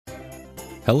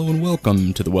Hello and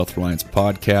welcome to the Wealth Reliance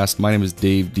Podcast. My name is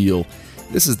Dave Deal.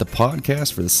 This is the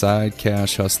podcast for the side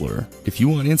cash hustler. If you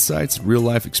want insights and real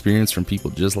life experience from people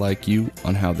just like you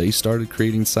on how they started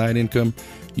creating side income,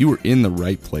 you are in the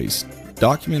right place.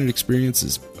 Documented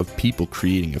experiences of people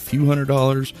creating a few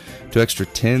 $100s to extra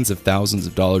tens of thousands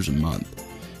of dollars a month.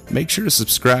 Make sure to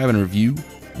subscribe and review.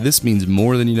 This means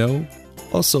more than you know.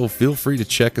 Also, feel free to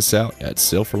check us out at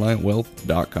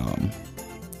selfreliantwealth.com.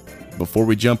 Before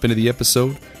we jump into the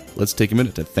episode, let's take a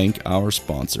minute to thank our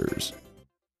sponsors.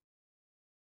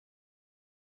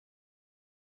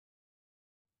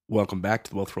 Welcome back to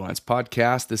the Wealth Reliance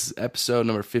Podcast. This is episode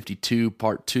number 52,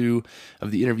 part 2 of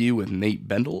the interview with Nate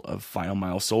Bendel of Final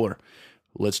Mile Solar.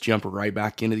 Let's jump right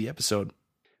back into the episode.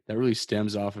 That really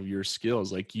stems off of your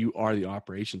skills. Like, you are the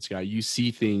operations guy. You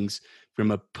see things from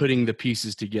a putting the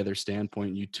pieces together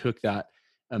standpoint. You took that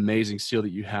amazing skill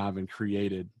that you have and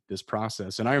created this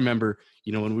process. And I remember,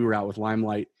 when we were out with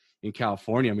Limelight in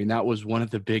California, that was one of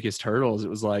the biggest hurdles. It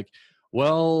was like,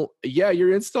 well, yeah,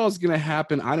 your install is going to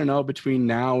happen, between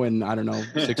now and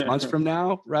 6 months from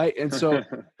now. Right. And so,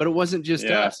 but it wasn't just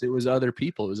us, it was other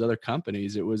people, it was other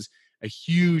companies. It was a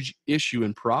huge issue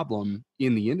and problem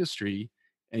in the industry.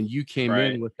 And you came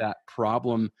in with that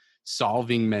problem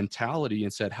solving mentality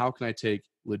and said, how can I take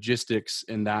logistics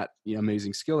and that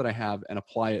amazing skill that I have and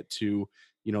apply it to,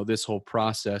 this whole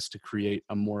process to create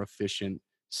a more efficient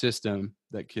system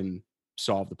that can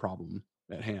solve the problem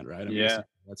at hand. Right.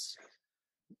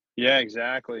 Yeah,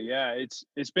 exactly. Yeah,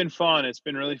 it's been fun. It's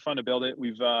been really fun to build it.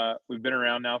 We've been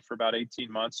around now for about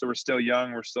 18 months, so we're still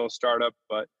young. We're still a startup,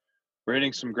 but we're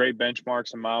hitting some great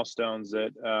benchmarks and milestones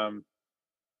that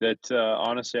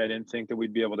honestly I didn't think that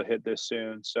we'd be able to hit this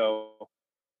soon. So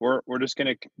we're just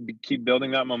going to keep building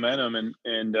that momentum and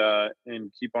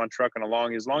keep on trucking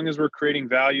along. As long as we're creating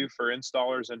value for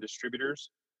installers and distributors,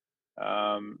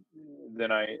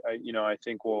 then I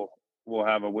think we'll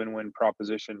have a win-win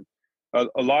proposition. A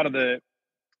lot of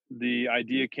the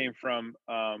idea came from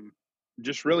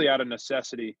just really out of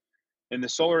necessity. In the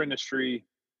solar industry,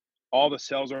 all the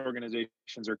sales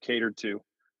organizations are catered to,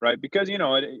 right? Because you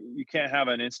can't have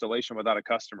an installation without a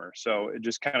customer, so it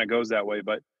just kind of goes that way.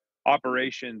 But the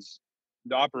operations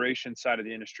side of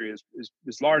the industry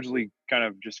is largely kind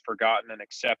of just forgotten and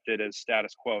accepted as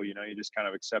status quo. You just kind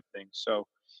of accept things. So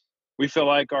we feel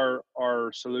like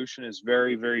our solution is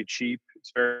very, very cheap.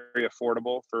 It's very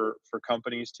affordable for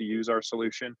companies to use our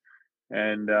solution,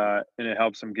 and it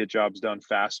helps them get jobs done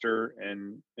faster,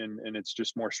 and it's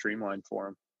just more streamlined for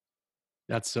them.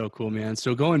 That's so cool, man.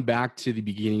 So going back to the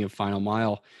beginning of Final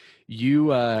Mile,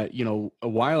 you a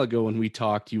while ago when we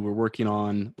talked, you were working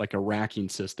on like a racking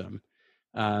system.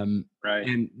 Right.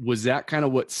 And was that kind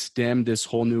of what stemmed this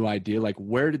whole new idea? Like,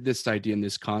 where did this idea and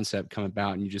this concept come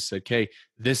about? And you just said, okay,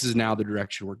 this is now the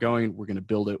direction we're going. We're going to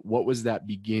build it. What was that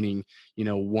beginning,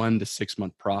 1 to 6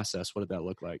 month process? What did that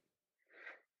look like?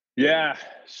 Yeah.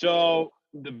 So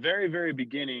the very, very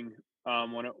beginning,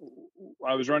 when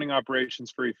I was running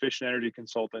operations for Efficient Energy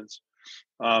Consultants,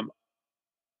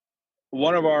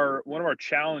 one of our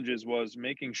challenges was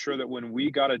making sure that when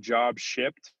we got a job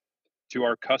shipped to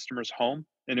our customer's home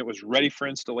and it was ready for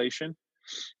installation,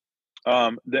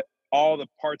 that all the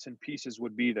parts and pieces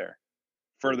would be there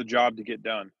for the job to get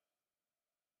done.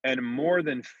 And more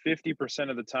than 50%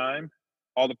 of the time,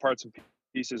 all the parts and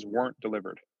pieces weren't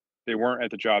delivered. They weren't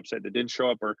at the job site. They didn't show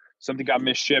up, or something got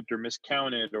misshipped or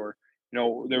miscounted, or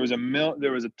there was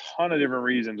a ton of different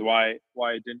reasons why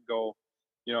it didn't go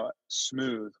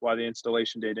smooth, why the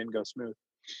installation day didn't go smooth.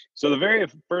 So the very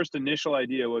first initial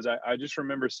idea was I just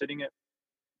remember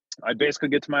I'd basically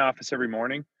get to my office every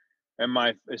morning, and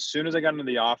as soon as I got into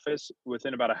the office,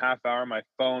 within about a half hour, my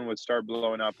phone would start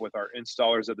blowing up with our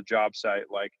installers at the job site,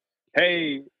 like,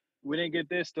 hey, we didn't get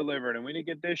this delivered and we didn't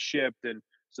get this shipped. And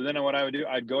so then what I would do,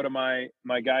 I'd go to my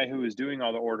guy who was doing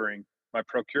all the ordering, my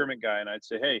procurement guy, and I'd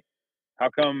say, hey, how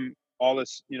come all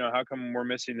this, how come we're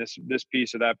missing this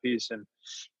piece or that piece?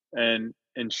 And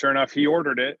sure enough, he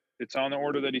ordered it. It's on the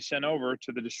order that he sent over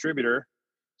to the distributor.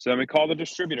 So then we call the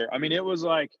distributor. It was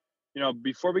like,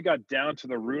 before we got down to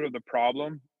the root of the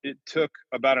problem, it took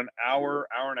about an hour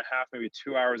and a half, maybe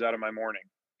 2 hours out of my morning.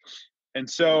 And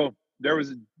so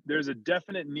there's a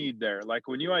definite need there. Like,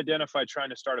 when you identify trying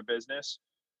to start a business,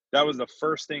 that was the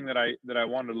first thing that I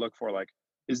wanted to look for. Like,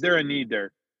 is there a need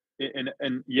there?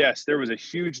 And yes, there was a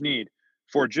huge need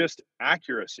for just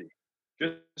accuracy,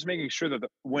 just making sure that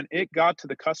when it got to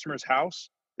the customer's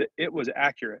house, that it was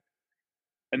accurate.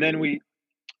 And then we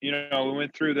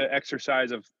went through the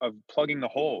exercise of plugging the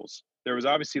holes. There was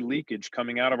obviously leakage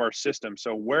coming out of our system.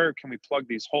 So where can we plug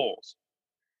these holes?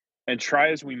 And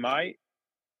try as we might,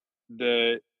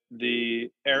 the the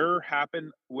error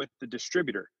happened with the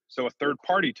distributor, so a third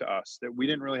party to us that we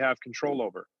didn't really have control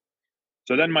over.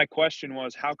 So then my question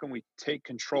was, how can we take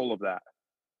control of that?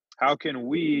 How can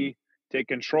we take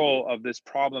control of this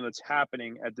problem that's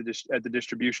happening at the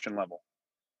distribution level?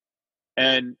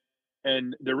 And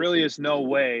there really is no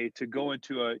way to go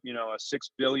into a $6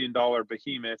 billion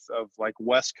behemoth of like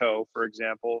Wesco, for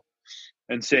example,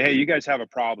 and say, hey, you guys have a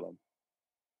problem.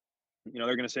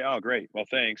 They're going to say, oh, great. Well,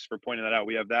 thanks for pointing that out.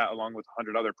 We have that along with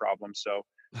 100 other problems. So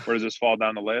where does this fall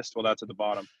down the list? Well, that's at the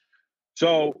bottom.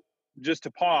 So just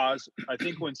to pause, I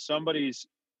think when somebody's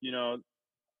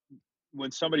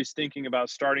thinking about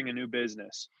starting a new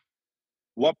business,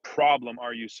 what problem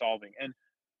are you solving?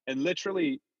 And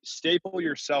literally staple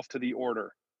yourself to the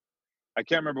order. I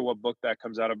can't remember what book that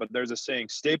comes out of, but there's a saying,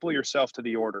 staple yourself to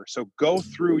the order. So go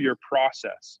through your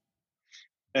process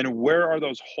and where are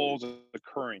those holes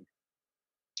occurring?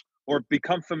 Or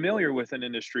become familiar with an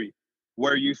industry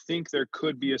where you think there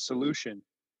could be a solution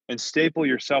and staple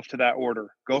yourself to that order.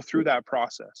 Go through that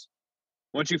process.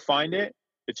 Once you find it,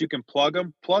 if you can plug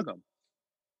them, plug them.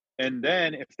 And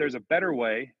then if there's a better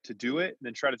way to do it,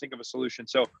 then try to think of a solution.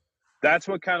 So that's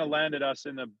what kind of landed us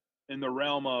in the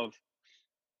realm of,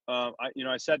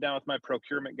 I sat down with my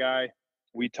procurement guy.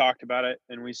 We talked about it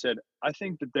and we said, I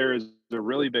think that there is a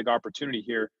really big opportunity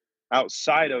here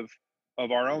outside of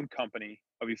our own company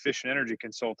of Efficient Energy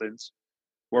Consultants,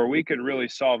 where we could really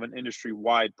solve an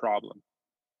industry-wide problem.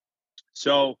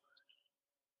 So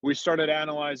we started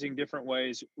analyzing different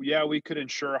ways. Yeah, we could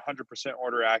ensure 100%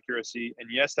 order accuracy. And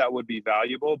yes, that would be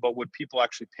valuable, but would people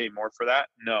actually pay more for that?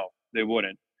 No, they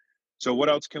wouldn't. So what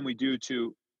else can we do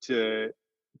to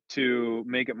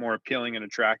make it more appealing and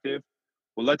attractive?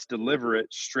 Well, let's deliver it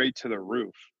straight to the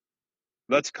roof.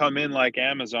 Let's come in like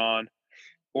Amazon,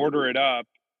 order it up,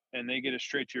 and they get it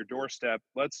straight to your doorstep.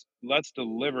 Let's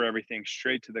deliver everything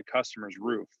straight to the customer's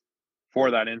roof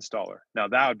for that installer. Now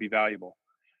that would be valuable.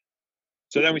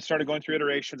 So then we started going through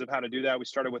iterations of how to do that. We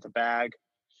started with a bag,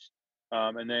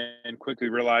 and then quickly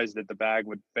realized that the bag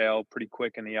would fail pretty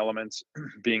quick in the elements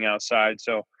being outside.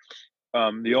 So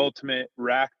the ultimate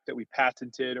rack that we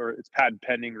patented, or it's patent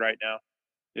pending right now,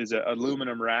 is an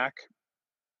aluminum rack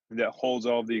that holds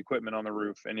all of the equipment on the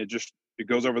roof. And it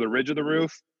goes over the ridge of the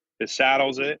roof. It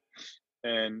saddles it,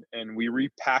 and we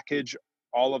repackage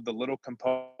all of the little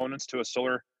components to a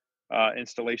solar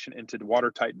installation into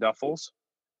watertight duffels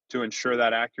to ensure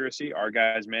that accuracy. Our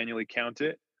guys manually count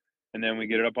it, and then we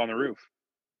get it up on the roof.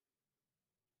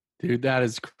 Dude, that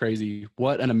is crazy.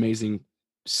 What an amazing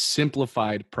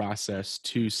simplified process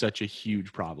to such a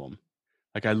huge problem.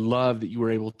 Like, I love that you were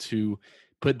able to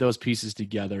put those pieces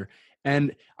together.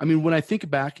 And I mean, when I think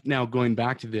back now, going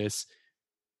back to this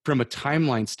from a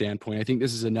timeline standpoint, I think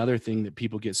this is another thing that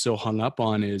people get so hung up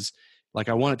on is like,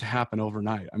 I want it to happen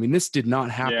overnight. I mean, this did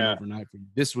not happen overnight for you.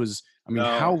 This was,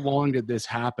 how long did this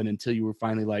happen until you were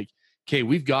finally like, okay,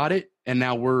 we've got it. And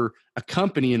now we're a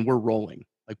company and we're rolling.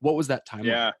 Like, what was that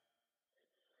timeline?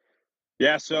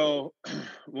 Yeah. So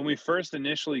when we first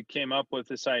initially came up with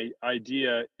this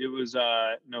idea, it was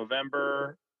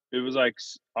November. It was like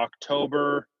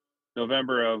October,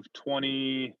 November of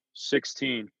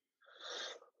 2016.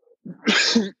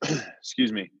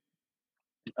 Excuse me.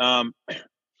 And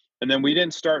then we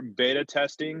didn't start beta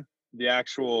testing the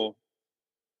actual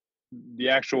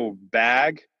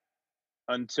bag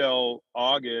until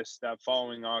August, that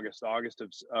following August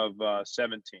of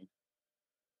 17.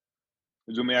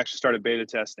 Is when we actually started beta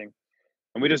testing.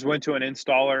 And we just went to an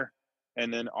installer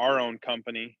and then our own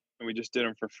company, and we just did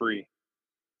them for free.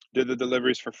 Did the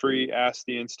deliveries for free, asked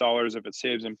the installers if it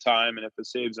saves them time and if it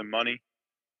saves them money,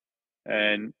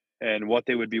 and what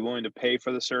they would be willing to pay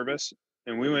for the service.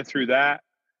 And we went through that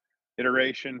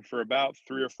iteration for about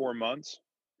 3 or 4 months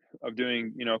of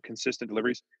doing, consistent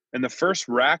deliveries. And the first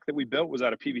rack that we built was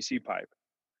out of PVC pipe.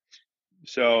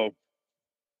 So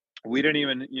we didn't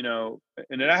even,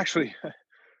 and it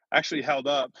actually held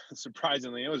up,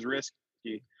 surprisingly. It was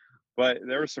risky, but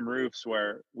there were some roofs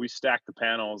where we stacked the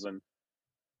panels, and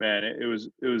man, it was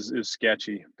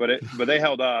sketchy, but they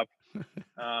held up.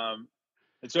 And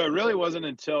so it really wasn't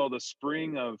until the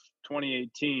spring of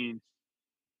 2018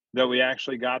 that we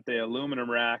actually got the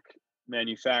aluminum rack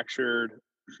manufactured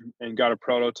and got a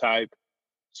prototype,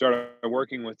 started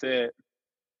working with it,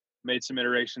 made some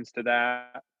iterations to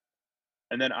that.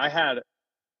 And then I had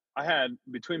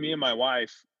between me and my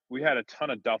wife, we had a ton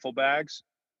of duffel bags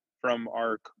from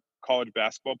our college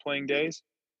basketball playing days.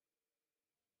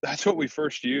 That's what we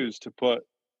first used to put.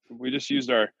 We just used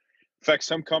in fact,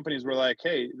 some companies were like,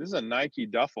 hey, this is a Nike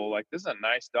duffel. Like, this is a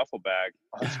nice duffel bag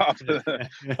on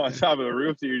top of the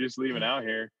roof that you're just leaving out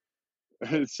here.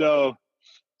 So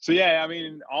So yeah, I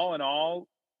mean, all in all,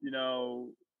 you know,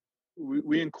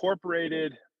 we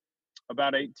incorporated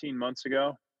about 18 months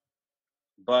ago,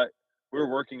 but we were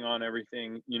working on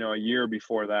everything, a year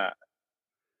before that.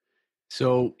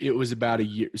 So it was about a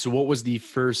year. So what was the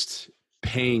first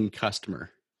paying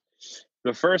customer?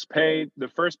 The first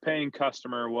paying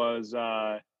customer was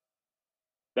that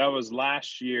was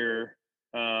last year,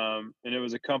 and it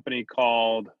was a company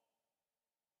called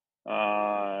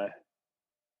uh,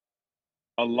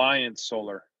 Alliance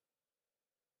Solar,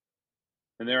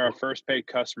 and they're our first paid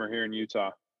customer here in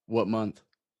Utah. What month?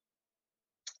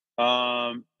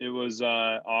 It was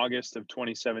August of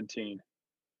 2017.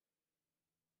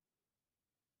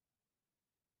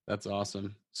 That's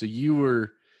awesome. So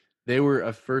they were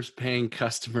a first paying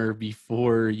customer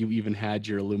before you even had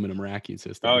your aluminum racking Oh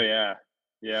system. yeah,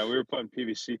 yeah. We were putting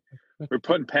PVC, we were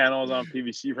putting panels on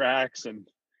PVC racks, and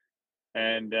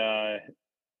uh,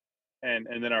 and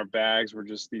then our bags were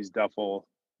just these duffel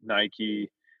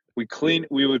Nike. We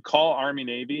would call Army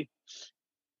Navy,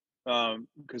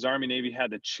 because Army Navy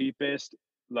had the cheapest,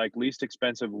 like least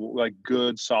expensive, like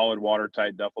good solid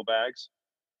watertight duffel bags.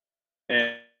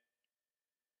 And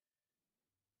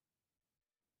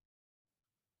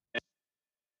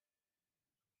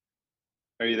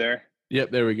are you there?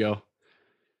 Yep, there we go.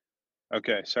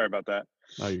 Okay, sorry about that.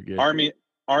 Oh, you're good.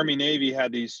 Army Navy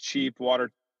had these cheap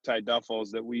watertight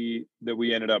duffels that we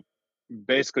ended up,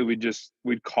 basically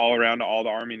we'd call around to all the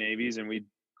Army Navies and we'd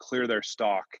clear their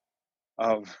stock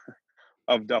of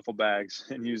of duffel bags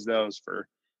and use those for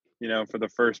the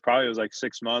first, probably it was like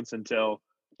 6 months until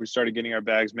we started getting our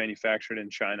bags manufactured in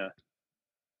China.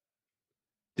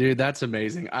 Dude, that's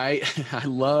amazing. I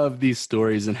love these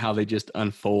stories and how they just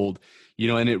unfold,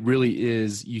 and it really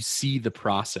is, you see the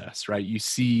process, right? You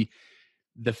see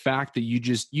the fact that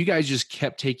you guys just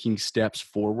kept taking steps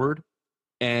forward.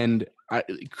 And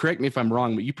correct me if I'm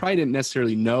wrong, but you probably didn't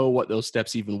necessarily know what those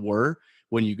steps even were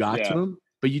when you got to Yeah. them,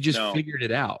 but you just No. figured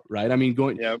it out, right? I mean,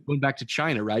 going Yep. going back to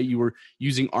China, right? You were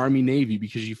using Army Navy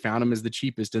because you found them as the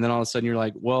cheapest, and then all of a sudden you're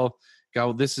like, well, God,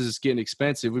 well, this is getting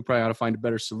expensive. We probably ought to find a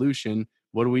better solution.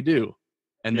 What do we do?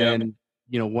 And Yep. then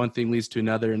one thing leads to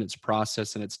another, and it's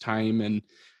process and it's time. And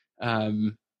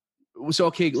so,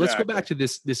 okay, let's go Exactly. back to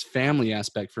this family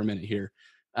aspect for a minute here.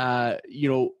 Uh, you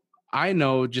know, I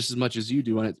know just as much as you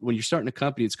do when you're starting a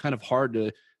company, it's kind of hard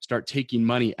to start taking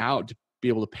money out to be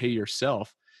able to pay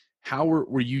yourself. How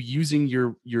were you using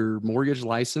your mortgage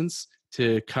license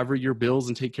to cover your bills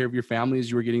and take care of your family as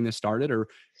you were getting this started? Or,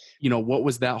 what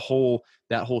was that whole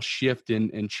shift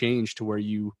and change to where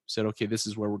you said, okay, this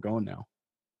is where we're going now?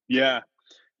 Yeah.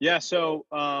 Yeah. So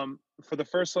for the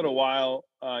first little while,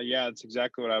 yeah, that's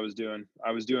exactly what I was doing.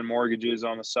 I was doing mortgages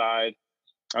on the side.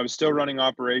 I was still running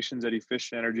operations at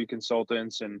Efficient Energy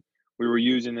Consultants, and we were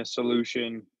using this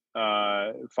solution,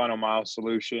 Final Mile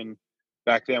solution.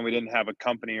 Back then, we didn't have a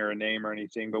company or a name or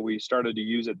anything, but we started to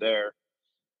use it there.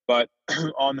 But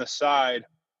on the side,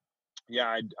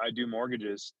 yeah, I do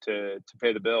mortgages to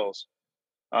pay the bills.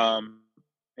 Um,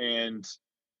 and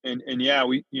and yeah,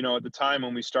 we at the time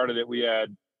when we started it, we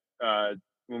had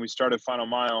when we started Final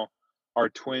Mile, our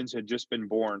twins had just been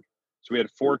born, so we had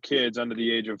 4 kids under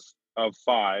the age of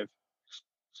 5,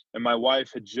 and my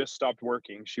wife had just stopped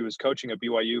working. She was coaching at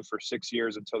BYU for 6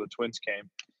 years until the twins came,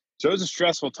 so it was a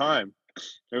stressful time.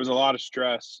 There was a lot of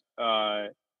stress.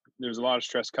 There was a lot of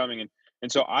stress coming,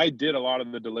 and so I did a lot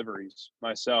of the deliveries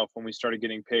myself when we started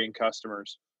getting paying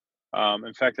customers.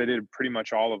 In fact, I did pretty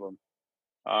much all of them.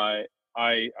 I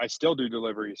I still do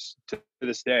deliveries to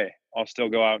this day. I'll still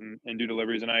go out and do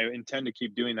deliveries, and I intend to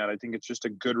keep doing that. I think it's just a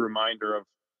good reminder of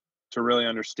to really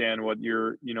understand what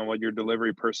your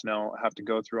delivery personnel have to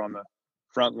go through on the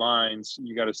front lines.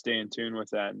 You got to stay in tune with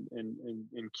that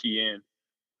and key in.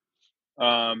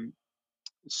 Um,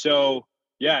 so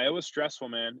yeah, it was stressful,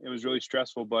 man. It was really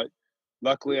stressful, but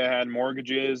luckily I had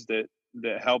mortgages that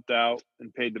helped out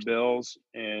and paid the bills,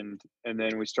 and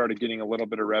then we started getting a little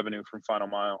bit of revenue from Final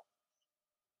Mile.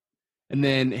 And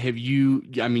then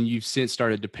I mean, you've since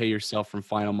started to pay yourself from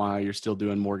Final Mile. You're still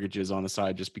doing mortgages on the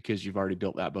side just because you've already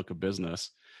built that book of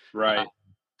business. Uh, Right.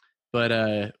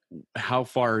 but how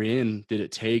far in did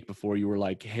it take before you were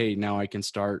like, hey, now I can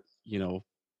start,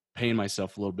 paying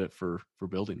myself a little bit for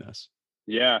building this?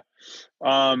 Yeah.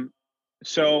 Um,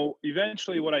 so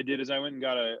eventually what I did is I went and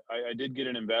I did get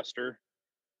an investor,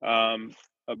 um,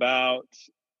 about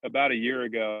a year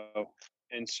ago.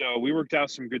 And so we worked out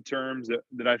some good terms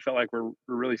that I felt like were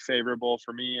really favorable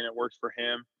for me and it worked for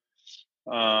him.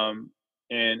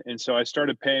 And so I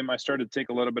started to take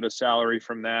a little bit of salary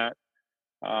from that.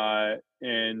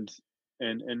 And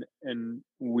and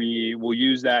we will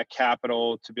use that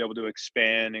capital to be able to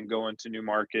expand and go into new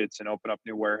markets and open up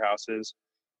new warehouses.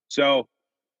 So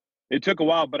it took a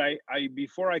while, but I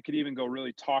before I could even go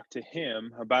really talk to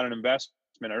him about an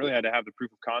investment, I really had to have the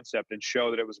proof of concept and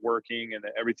show that it was working and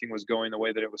that everything was going the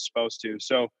way that it was supposed to.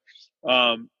 So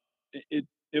um,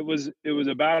 it was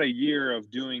about a year of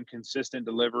doing consistent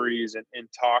deliveries and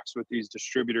talks with these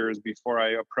distributors before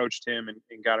I approached him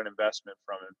and got an investment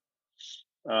from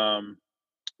him.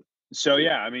 So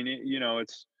yeah, I mean,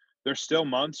 it's there's still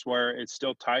months where it's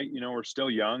still tight. We're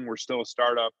still young, we're still a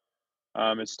startup.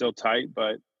 It's still tight,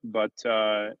 but at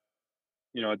the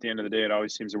end of the day, it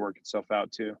always seems to work itself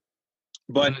out too.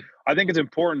 But And I think it's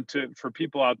important for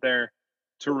people out there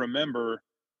to remember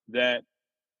that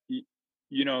y-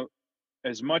 you know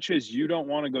as much as you don't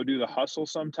want to go do the hustle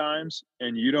sometimes,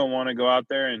 and you don't want to go out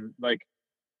there and like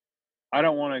I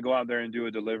don't want to go out there and do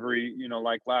a delivery.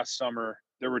 Like last summer,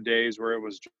 there were days where it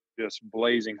was just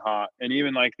blazing hot, and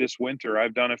even like this winter,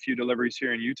 I've done a few deliveries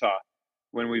here in Utah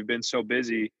when we've been so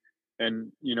busy.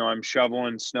 And I'm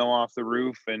shoveling snow off the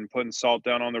roof and putting salt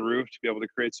down on the roof to be able to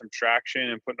create some traction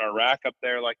and putting our rack up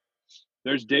there. Like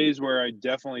there's days where I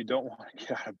definitely don't want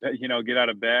to get out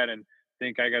of bed and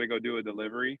think I got to go do a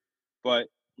delivery, but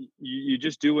you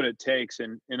just do what it takes.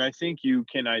 And I think you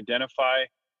can identify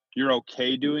you're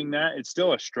okay doing that. It's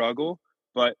still a struggle,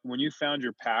 but when you found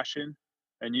your passion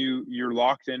and you're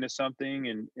locked into something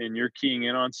and you're keying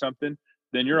in on something,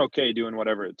 then you're okay doing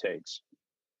whatever it takes.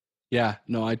 yeah,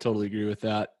 no, I totally agree with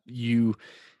that. You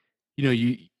know,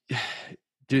 you,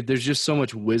 dude, there's just so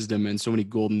much wisdom and so many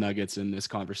golden nuggets in this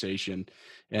conversation.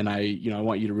 And I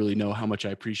want you to really know how much I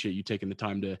appreciate you taking the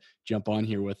time to jump on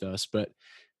here with us. But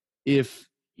if,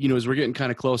 as we're getting kind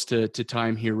of close to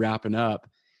time here wrapping up,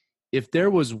 if there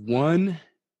was one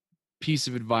piece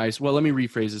of advice, well, let me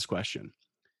rephrase this question.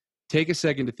 Take a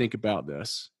second to think about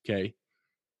this. Okay.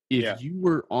 Yeah. If you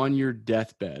were on your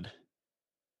deathbed,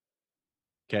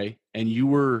 okay, and you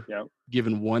were Yeah.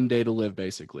 given one day to live,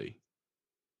 basically,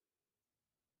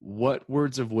 what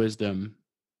words of wisdom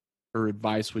or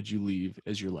advice would you leave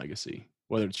as your legacy?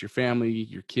 Whether it's your family,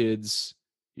 your kids,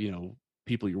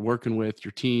 people you're working with,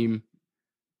 your team,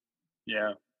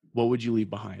 Yeah. what would you leave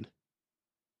behind?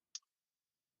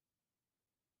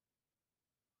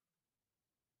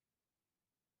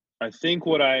 I think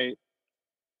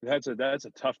that's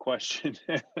a tough question.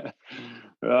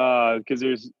 Because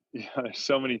there's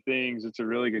so many things. It's a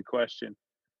really good question.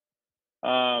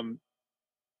 Um,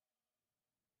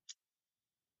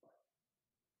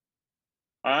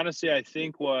 Honestly, I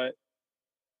think what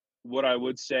I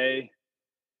would say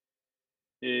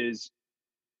is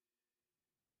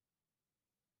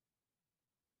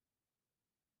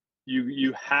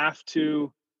you have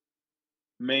to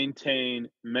maintain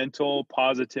mental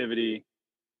positivity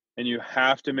and you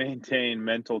have to maintain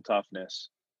mental toughness.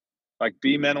 Like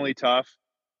be mentally tough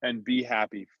and be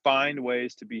happy. Find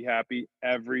ways to be happy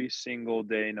every single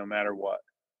day, no matter what.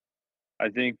 I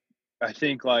think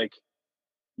like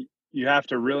you have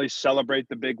to really celebrate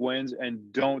the big wins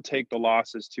and don't take the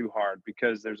losses too hard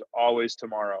because there's always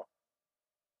tomorrow.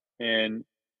 And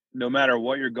no matter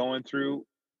what you're going through,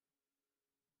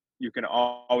 you can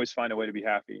always find a way to be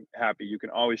happy. You can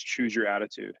always choose your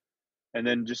attitude. And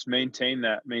then just maintain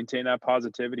that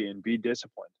positivity and be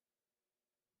disciplined.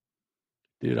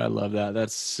 Dude, I love that.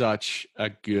 That's such a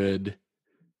good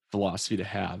philosophy to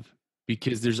have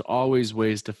because there's always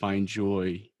ways to find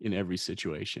joy in every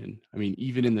situation. I mean,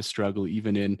 even in the struggle,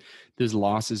 even in those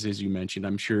losses, as you mentioned,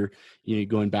 I'm sure,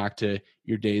 going back to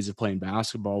your days of playing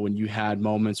basketball, when you had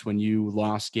moments when you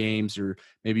lost games or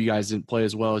maybe you guys didn't play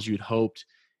as well as you'd hoped,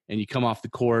 and you come off the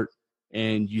court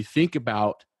and you think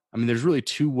about, I mean, there's really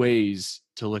two ways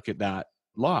to look at that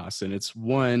loss. And it's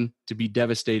one, to be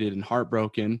devastated and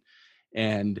heartbroken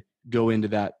and go into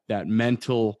that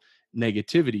mental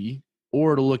negativity,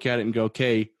 or to look at it and go,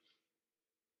 okay,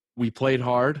 we played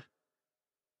hard,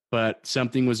 but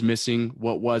something was missing.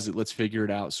 What was it? Let's figure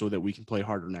it out so that we can play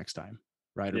harder next time,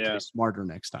 right? Or play Yeah, smarter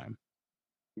next time.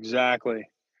 exactly.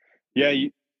 Yeah,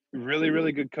 really,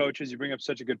 really good coaches. You bring up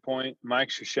such a good point. Mike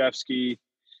Krzyzewski,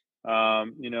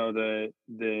 the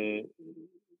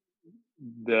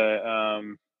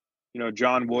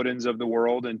John Woodens of the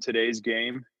world in today's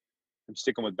game. I'm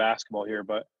sticking with basketball here,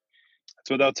 but that's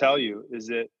what they'll tell you is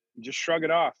that just shrug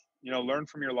it off. Learn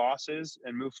from your losses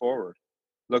and move forward.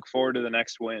 Look forward to the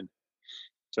next win.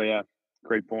 So yeah,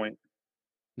 great point.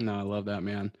 No, I love that,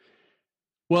 man.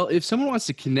 Well, if someone wants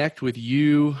to connect with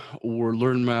you or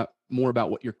learn more about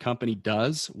what your company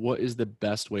does, what is the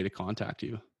best way to contact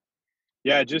you?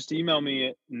 Yeah, just email me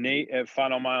at Nate at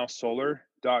Final Mile Solar.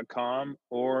 finalmilesolar.com,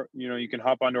 or, you can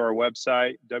hop onto our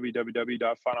website,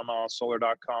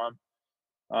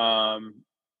 www.finalmilesolar.com.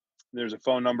 There's a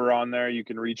phone number on there you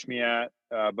can reach me at,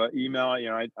 but email,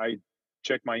 I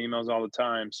check my emails all the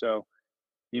time. So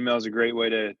email is a great way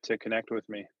to connect with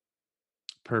me.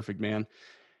 Perfect, man.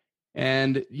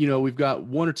 And, we've got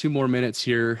 1 or 2 more minutes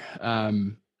here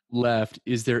left.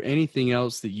 Is there anything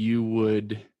else that you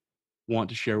would want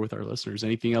to share with our listeners?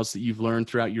 Anything else that you've learned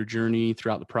throughout your journey,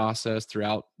 throughout the process,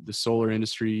 throughout the solar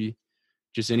industry?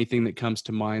 Just anything that comes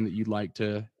to mind that you'd like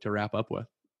to wrap up with?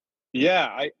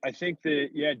 Yeah, I think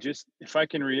that, just if I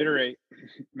can reiterate,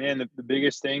 man, the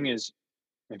biggest thing is,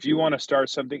 if you want to start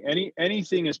something,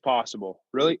 anything is possible.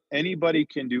 Really, anybody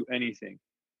can do anything.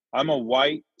 I'm a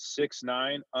white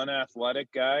 6'9" unathletic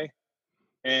guy,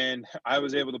 and I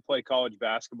was able to play college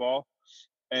basketball.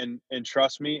 And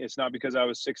trust me, it's not because I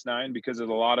was 6'9", because there's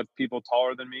a lot of people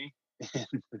taller than me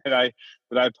that I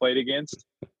played against.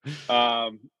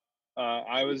 I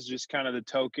was just kind of the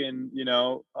token,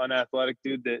 unathletic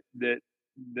dude that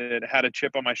had a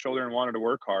chip on my shoulder and wanted to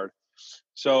work hard.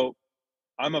 So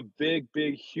I'm a big,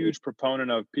 huge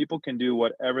proponent of people can do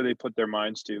whatever they put their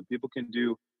minds to. People can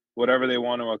do whatever they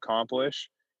want to accomplish.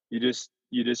 You just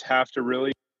have to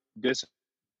really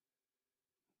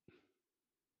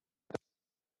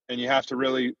and you have to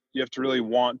really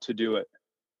want to do it,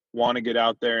 want to get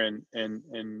out there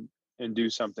and do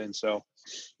something. So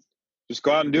just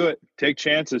go out and do it. Take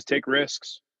chances, take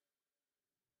risks.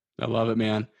 I love it,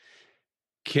 man.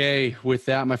 Okay, with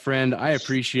that, my friend, I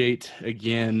appreciate,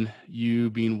 again,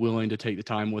 you being willing to take the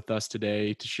time with us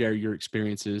today to share your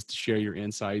experiences, to share your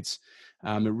insights.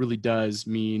 It really does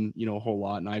mean, a whole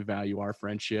lot, and I value our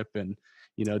friendship. And,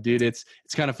 dude, it's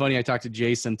kind of funny. I talked to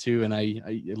Jason too, and I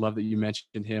love that you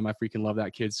mentioned him. I freaking love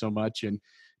that kid so much. And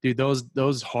dude,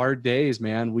 those hard days,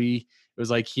 man, it was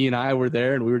like he and I were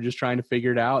there and we were just trying to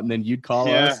figure it out. And then you'd call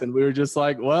us and we were just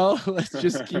like, well, let's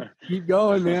just keep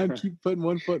going, man. Keep putting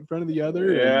one foot in front of the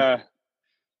other. Yeah.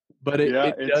 But it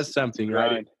does something,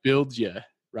 right? It builds you,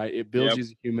 right? It builds you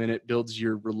as a human. It builds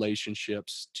your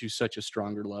relationships to such a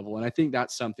stronger level. And I think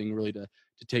that's something really to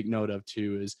take note of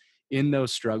too, is in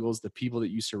those struggles, the people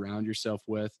that you surround yourself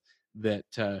with that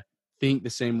think the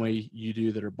same way you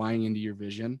do, that are buying into your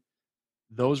vision,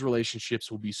 those relationships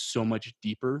will be so much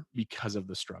deeper because of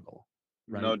the struggle,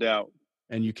 right? No doubt.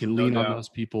 And you can lean on those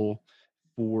people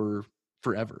for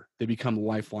forever. They become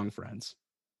lifelong friends.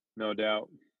 No doubt.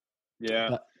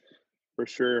 Yeah, for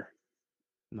sure.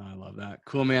 No, I love that.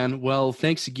 Cool, man. Well,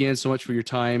 thanks again so much for your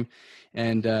time.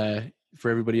 And for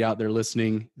everybody out there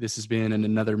listening, this has been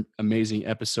another amazing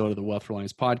episode of the Wealth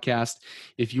Reliance podcast.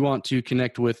 If you want to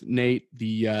connect with Nate,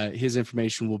 his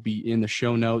information will be in the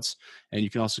show notes, and you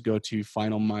can also go to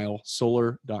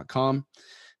finalmilesolar.com.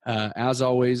 As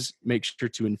always, make sure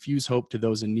to infuse hope to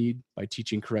those in need by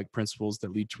teaching correct principles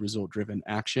that lead to result-driven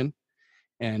action.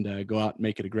 And go out and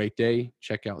make it a great day.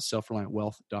 Check out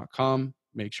selfreliantwealth.com.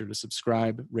 Make sure to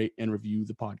subscribe, rate, and review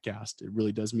the podcast. It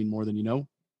really does mean more than you know.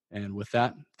 And with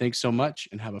that, thanks so much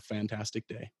and have a fantastic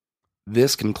day.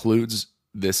 This concludes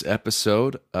this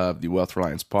episode of the Wealth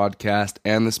Reliance podcast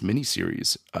and this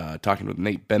mini-series, talking with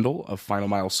Nate Bendel of Final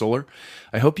Mile Solar.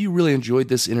 I hope you really enjoyed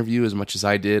this interview as much as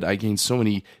I did. I gained so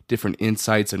many different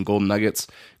insights and golden nuggets.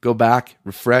 Go back,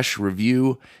 refresh,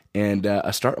 review, and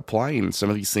start applying some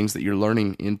of these things that you're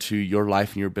learning into your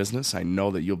life and your business. I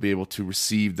know that you'll be able to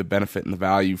receive the benefit and the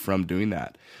value from doing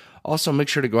that. Also, make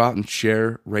sure to go out and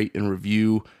share, rate, and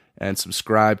review and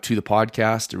subscribe to the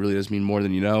podcast. It really does mean more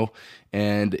than you know.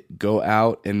 And go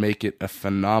out and make it a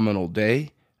phenomenal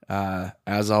day.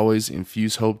 As always,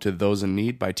 infuse hope to those in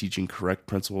need by teaching correct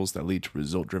principles that lead to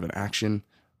result-driven action.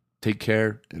 Take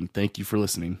care, and thank you for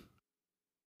listening.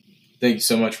 Thank you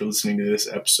so much for listening to this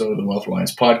episode of the Wealth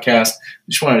Reliance podcast. I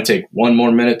just wanted to take one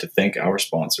more minute to thank our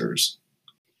sponsors.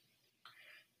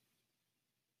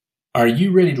 Are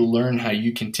you ready to learn how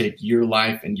you can take your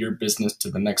life and your business to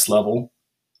the next level?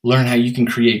 Learn how you can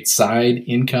create side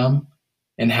income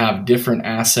and have different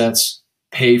assets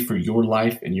pay for your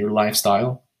life and your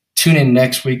lifestyle? Tune in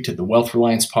next week to the Wealth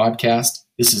Reliance podcast.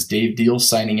 This is Dave Deal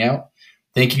signing out.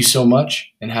 Thank you so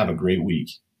much and have a great week.